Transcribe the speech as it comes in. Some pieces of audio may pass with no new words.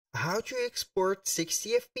How to export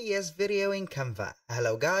 60 FPS video in Canva.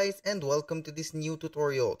 Hello guys and welcome to this new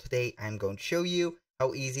tutorial. Today I'm going to show you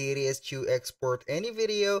how easy it is to export any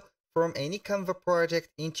video from any Canva project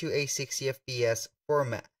into a 60 FPS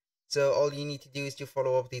format. So all you need to do is to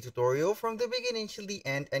follow up the tutorial from the beginning till the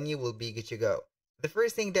end and you will be good to go. The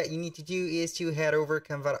first thing that you need to do is to head over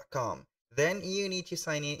canva.com. Then you need to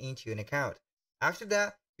sign in into an account. After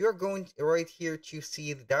that, you're going right here to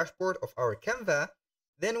see the dashboard of our Canva.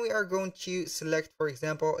 Then we are going to select, for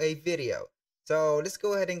example, a video. So let's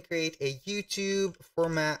go ahead and create a YouTube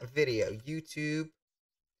format video. YouTube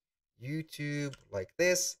like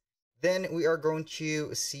this. Then we are going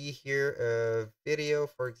to see here a video,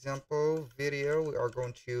 for example, video. We are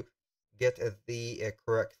going to get the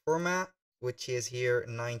correct format, which is here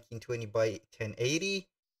 1920 by 1080.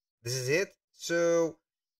 This is it. So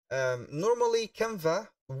normally Canva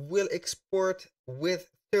will export with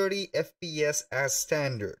 30 FPS as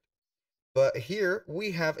standard, but here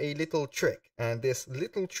we have a little trick, and this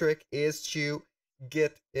little trick is to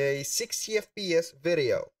get a 60 FPS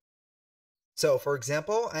video. So for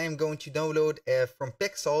example, I am going to download from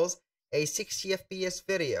Pixels a 60 FPS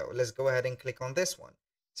video. Let's go ahead and click on this one.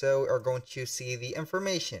 So we are going to see the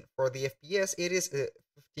information for the FPS. It is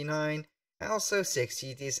 59 and also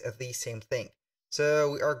 60. It is the same thing.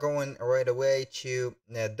 So we are going right away to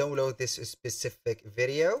download this specific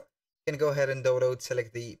video. You can go ahead and download,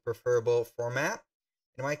 select the preferable format.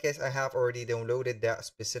 In my case, I have already downloaded that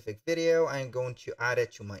specific video. I'm going to add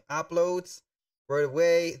it to my uploads right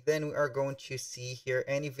away. Then we are going to see here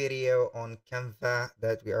any video on Canva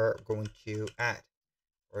that we are going to add.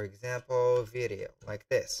 For example, video like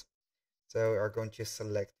this. So we are going to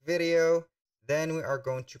select video. Then we are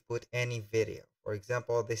going to put any video. For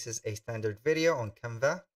example, this is a standard video on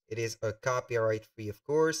Canva. It is a copyright free, of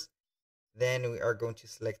course. Then we are going to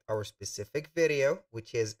select our specific video,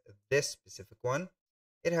 which is this specific one.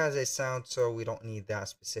 It has a sound, so we don't need that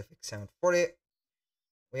specific sound for it.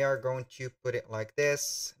 We are going to put it like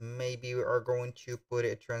this. Maybe we are going to put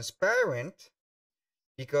it transparent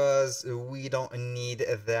because we don't need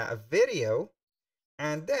that video.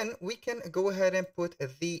 And then we can go ahead and put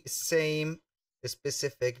the same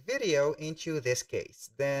specific video into this case.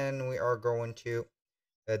 Then we are going to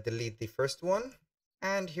delete the first one,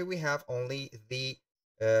 and here we have only the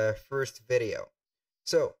first video.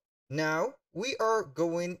 So now we are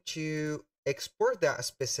going to export that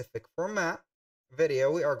specific format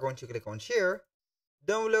video. We are going to click on share,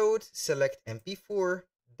 download, select MP4,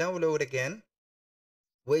 download again,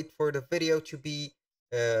 wait for the video to be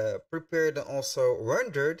prepared and also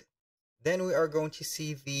rendered. Then we are going to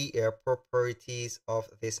see the properties of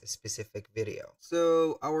this specific video.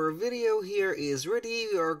 So our video here is ready.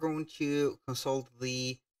 We are going to consult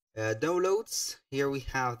the downloads. Here we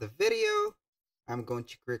have the video. I'm going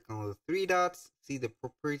to click on the three dots, see the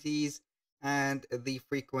properties, and the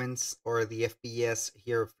frequency or the FPS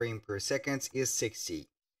here, frame per second, is 60.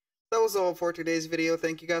 That was all for today's video.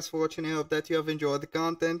 Thank you guys for watching. I hope that you have enjoyed the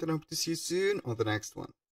content and hope to see you soon on the next one.